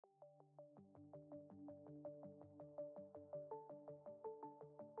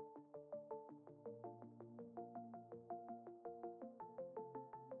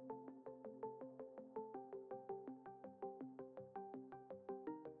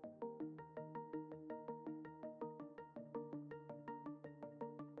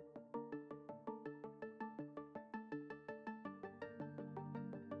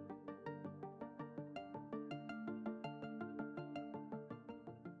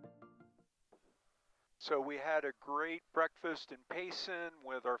So we had a great breakfast in Payson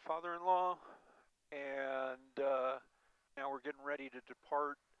with our father-in-law, and now we're getting ready to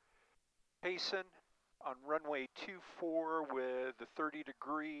depart Payson on runway 24 with the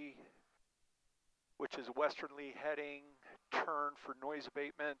 30-degree, which is westerly heading, turn for noise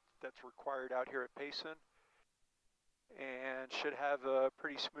abatement that's required out here at Payson. And should have a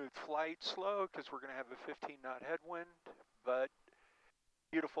pretty smooth flight, slow because we're going to have a 15-knot headwind, but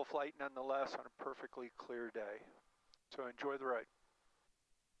beautiful flight nonetheless on a perfectly clear day. So enjoy the ride.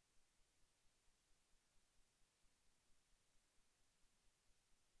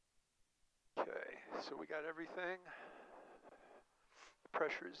 Okay, so we got everything. The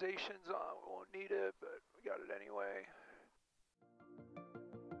pressurization's on, we won't need it, but we got it anyway.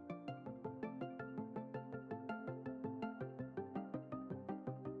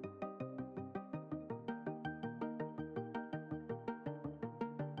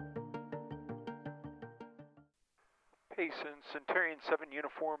 Payson, Centurion 7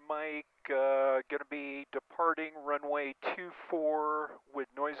 Uniform Mike, going to be departing runway 24 with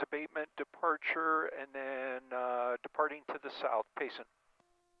noise abatement departure, and then departing to the south, Payson.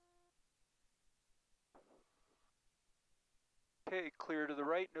 Okay, clear to the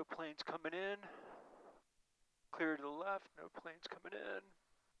right, no planes coming in. Clear to the left, no planes coming in.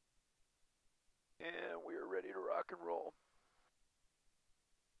 And we are ready to rock and roll.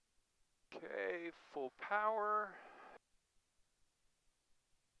 Okay, full power.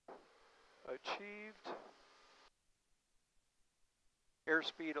 Achieved.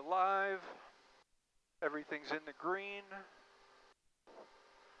 Airspeed alive. Everything's in the green.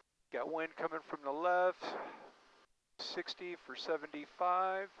 Got wind coming from the left. 60 for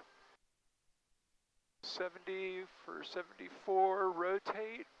 75. 70 for 74.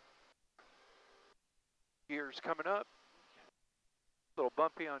 Rotate. Gears coming up. A little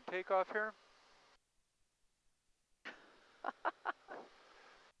bumpy on takeoff here.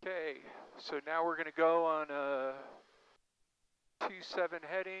 Okay, so now we're going to go on a 27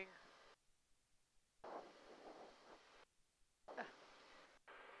 heading.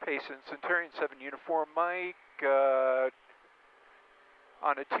 Payson, Centurion 7 Uniform Mike, on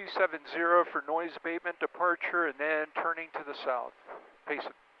a 270 for noise abatement departure and then turning to the south.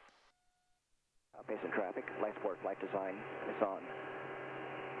 Payson. Payson traffic, light sport, flight design is on.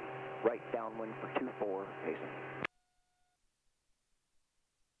 Right downwind for 24, Payson.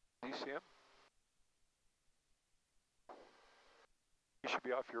 DCM. You should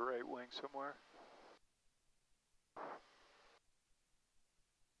be off your right wing somewhere.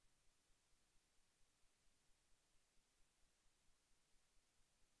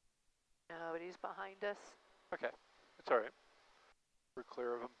 Nobody's behind us. Okay, that's all right. We're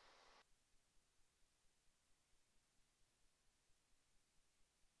clear of them.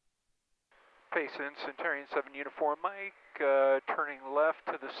 Payson, Centurion 7 Uniform Mike, turning left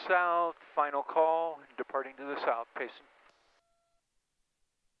to the south, final call, departing to the south, Payson.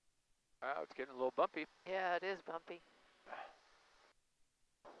 Wow, it's getting a little bumpy. Yeah, it is bumpy.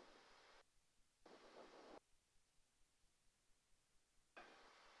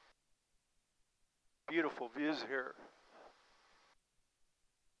 Beautiful views here.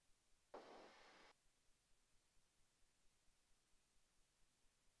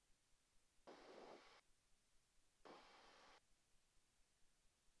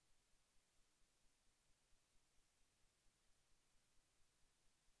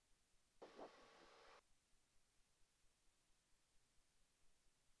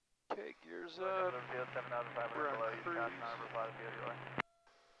 Okay, gears up. We're on cruise.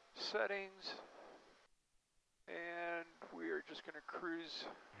 Settings. And we are just going to cruise.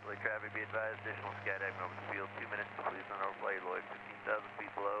 Eloy traffic, be advised, additional skydiving over the field, 2 minutes, please don't overfly Eloy, 15,000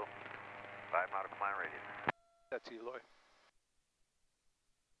 feet below, 5 nautical mile radius. That's Eloy.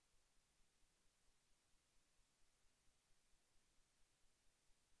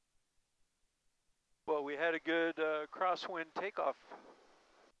 Well, we had a good crosswind takeoff.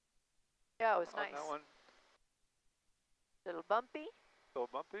 Yeah, it was on nice. That one. Little bumpy. A little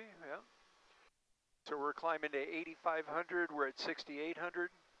bumpy, yeah. So we're climbing to 8,500. We're at 6,800.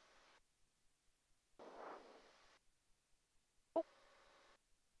 Oh.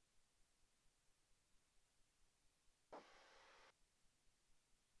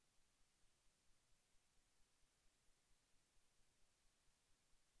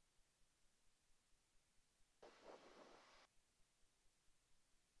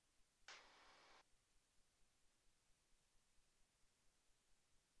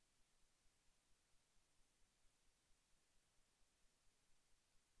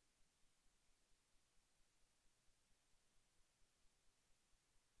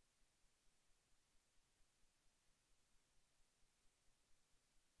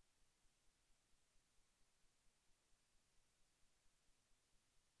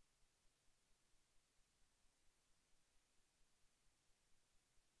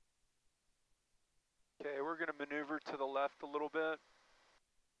 we're going to maneuver to the left a little bit.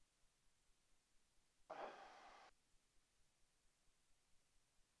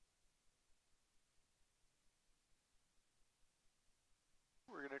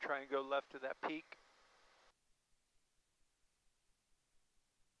 We're going to try and go left of that peak.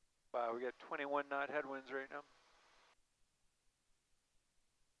 Wow, we got 21 knot headwinds right now.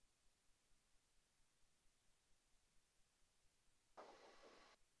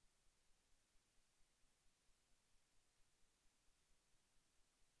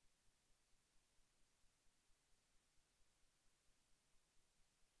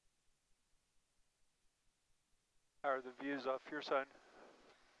 How are the views off your side?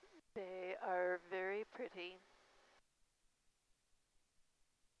 They are very pretty.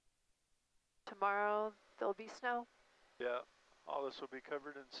 Tomorrow there'll be snow. Yeah, all this will be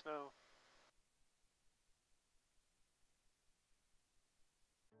covered in snow.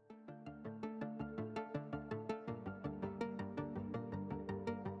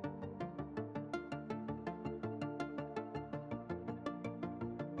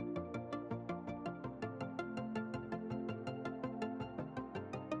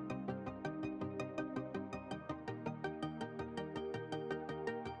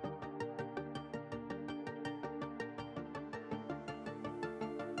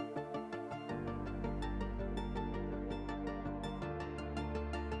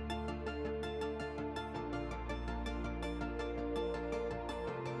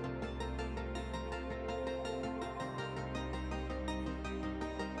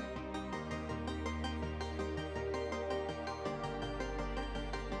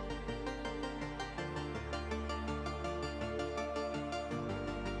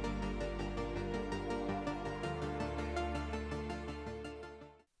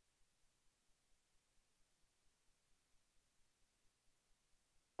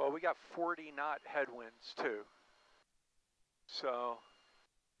 Well, we got 40 knot headwinds too. So,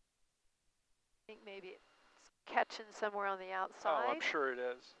 I think maybe it's catching somewhere on the outside. oh, I'm sure it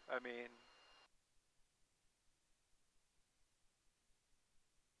is. I mean,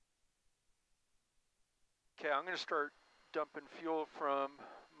 okay, I'm going to start dumping fuel from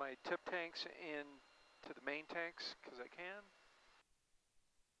my tip tanks into the main tanks because I can.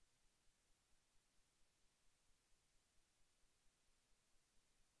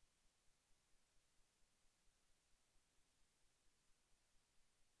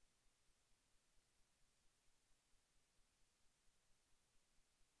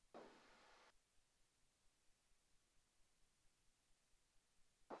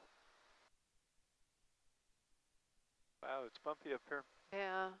 Wow, it's bumpy up here.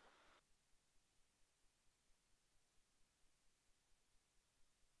 Yeah.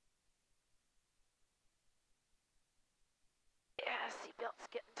 Yeah, seatbelt's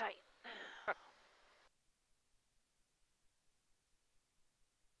getting tight.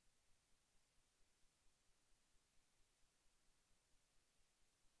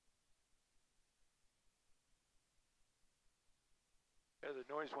 Yeah,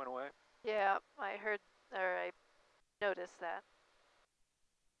 the noise went away. Yeah, I heard, or I noticed that.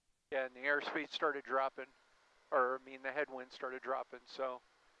 Yeah, and the airspeed started dropping, or I mean the headwind started dropping, so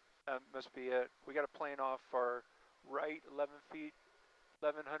that must be it. We got a plane off our right 11 feet,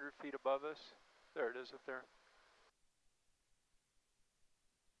 1,100 feet above us. There it is up there.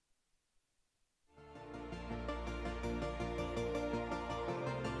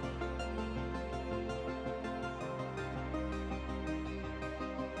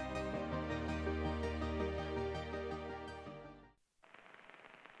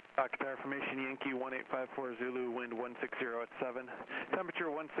 Occupier formation Yankee 1854 Zulu, wind 160 at 7. Temperature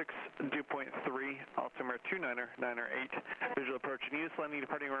 16, dew point 3, altimeter 29098. Visual approach in use, landing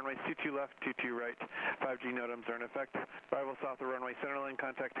departing runways 22 left, 22 right. 5G NOTAMs are in effect. Arrival south of runway centerline,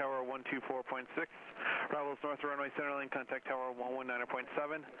 contact tower 124.6. Arrivals north of runway centerline, contact tower 119.7.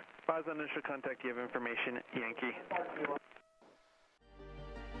 Pause on initial contact, you have information, Yankee.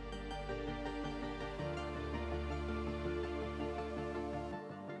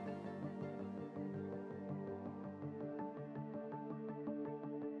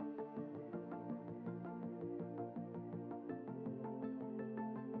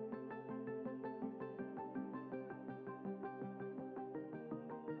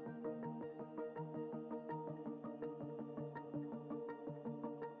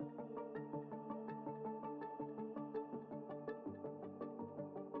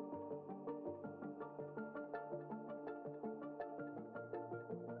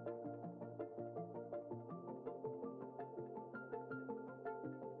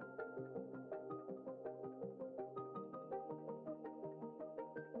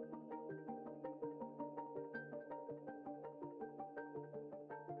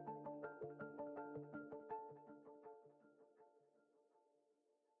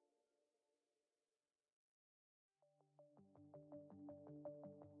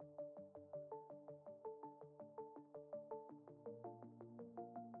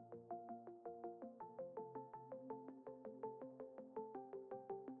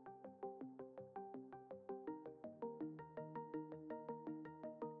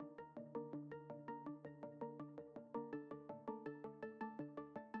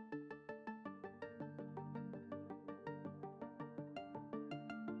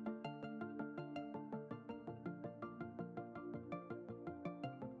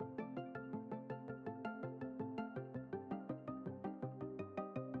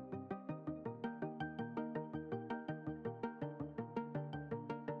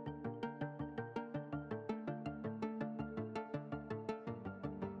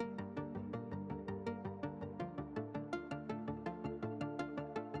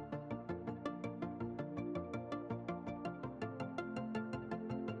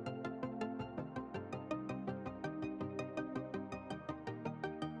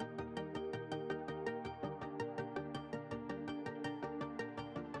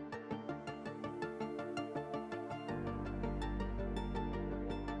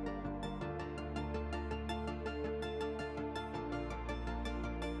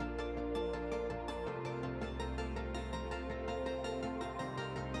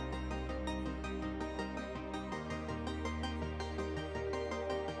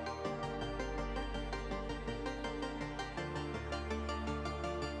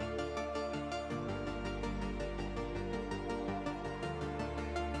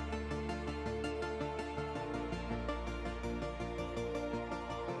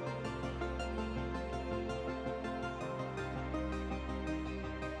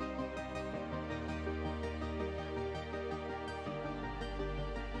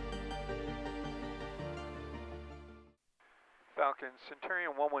 Falcon,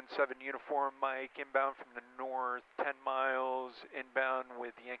 Centurion 117 uniform, Mike, inbound from the north, 10 miles, inbound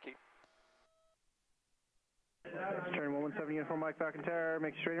with Yankee. Centurion 117 uniform, Mike, Falcon Tower,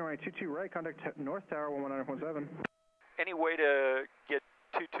 make straight and right 22 right, contact North Tower 119.7. Any way to get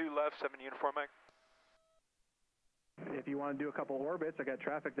 22 left, 7 uniform, Mike? If you want to do a couple orbits, I got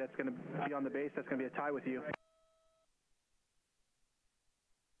traffic that's going to be on the base, that's going to be a tie with you.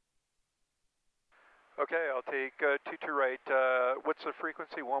 Okay, I'll take 22 right. What's the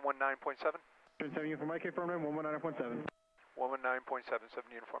frequency? 119.7? 7 uniform Mike, affirmative, 119.7. 119.7,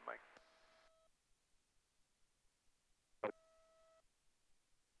 7 uniform Mike.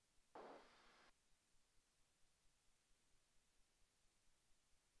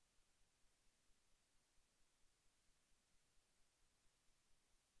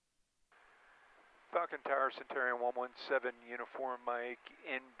 Falcon Tower, Centurion 117, uniform Mike,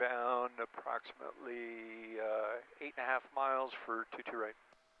 inbound approximately 8.5 miles for 22 right.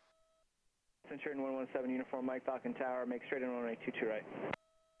 Centurion 117, uniform Mike, Falcon Tower, make straight in runway 22 right.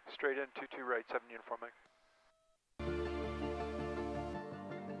 Straight in, 22 right, 7 uniform Mike.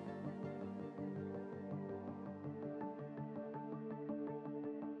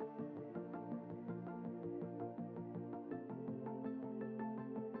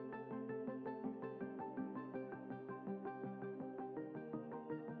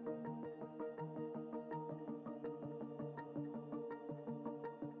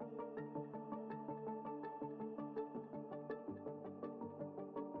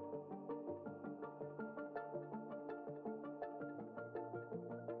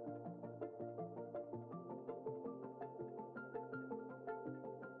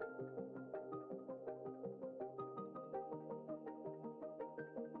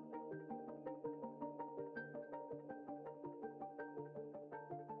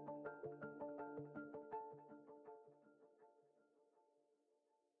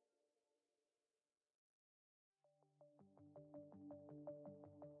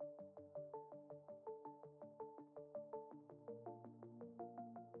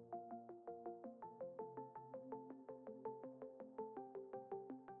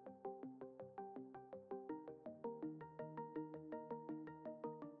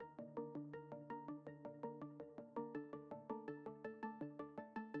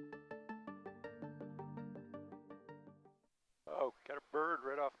 Oh, got a bird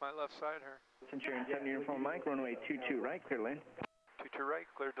right off my left side here. Centurion 7 uniform Mike, runway 22 right, clear to land. 22 right,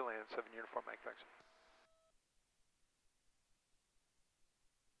 cleared to land, 7 uniform Mike, thanks.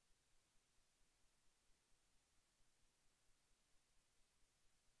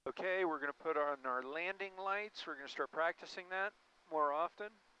 Okay, we're going to put on our landing lights. We're going to start practicing that more often.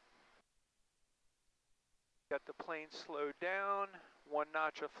 Got the plane slowed down, 1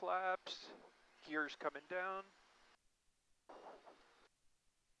 notch of flaps, gears coming down.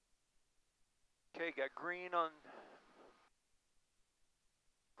 Okay, got green on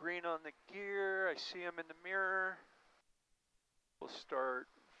the gear. I see them in the mirror. We'll start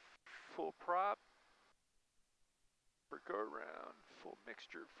full prop for go around, full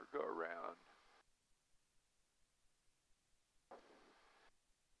mixture for go around.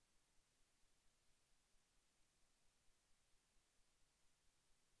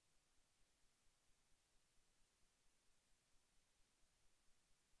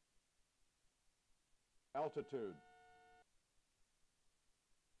 Altitude.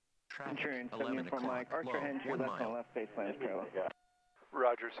 Centurion 7 uniform Mike, Archer Henge, your left on left, baseline is parallel.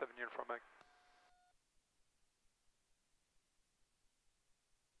 Roger, 7 uniform Mike.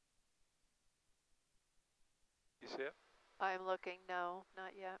 You see it? I'm looking, no,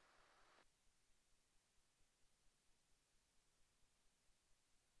 not yet.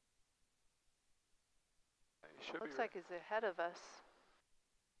 It should Looks be like it's ahead of us.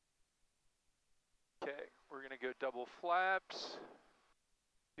 Okay, we're going to go double flaps.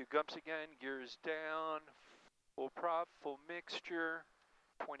 Do gumps again, gears down, full prop, full mixture,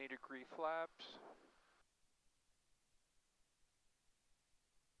 20-degree flaps.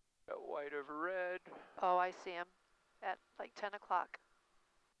 Got white over red. Oh, I see him at like 10 o'clock,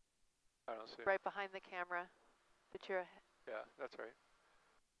 I don't see it. right behind the camera. But you're ahead. Yeah, that's right.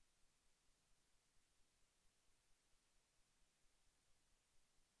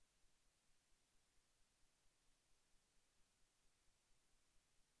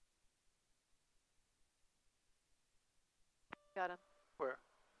 Got him. Where?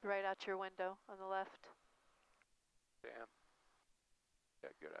 Right out your window on the left. Damn.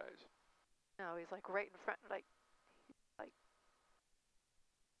 Got good eyes. No, he's like right in front, like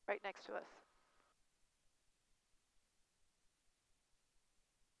right next to us.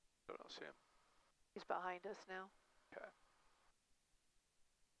 I don't see him. He's behind us now. Okay.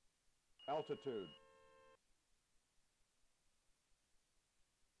 Altitude.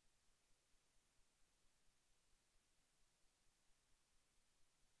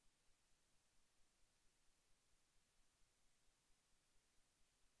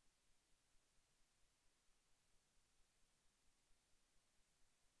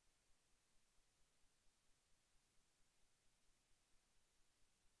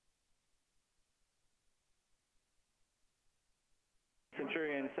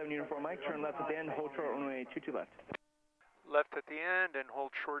 Centurion 7 Uniform Mike, turn left at the end, hold short runway 22 left. Left at the end and hold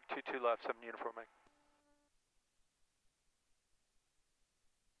short 22 left, 7 Uniform Mike.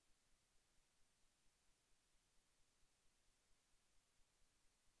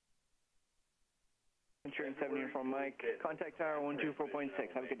 Centurion 7 Uniform Mike, contact tower 124.6,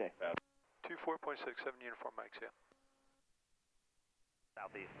 have a good day. 24.6, 7 Uniform Mike's, yeah.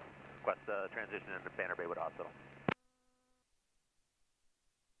 Southeast. Request transition into Banner Baywood Hospital.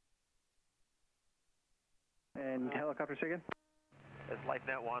 And helicopter again? It's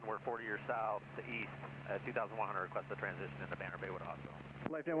LifeNet 1, we're 40 years south to east, 2100, request the transition into Banner Baywood Hospital.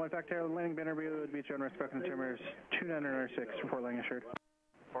 LifeNet 1, Factor landing Banner Baywood, beach on respect and terminus 2996, report landing assured.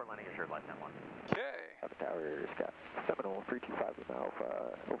 Report landing assured, LifeNet 1. Okay. Alpha Tower, Scott 70325 with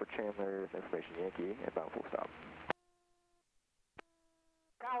Alpha, over Chandler's information Yankee, inbound full stop.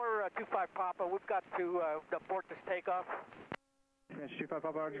 Tower 25 Papa, we've got to abort this takeoff. Yes, 25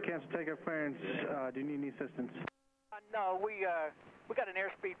 Papa, Roger, cancel takeoff clearance. Do you need any assistance? No, we got an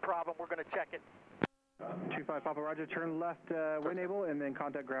airspeed problem. We're going to check it. 25 Papa, Roger, turn left wind able and then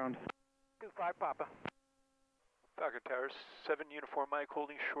contact ground. 25 Papa. Falcon Towers, 7 Uniform Mike,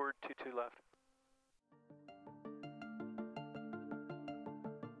 holding short 22 left.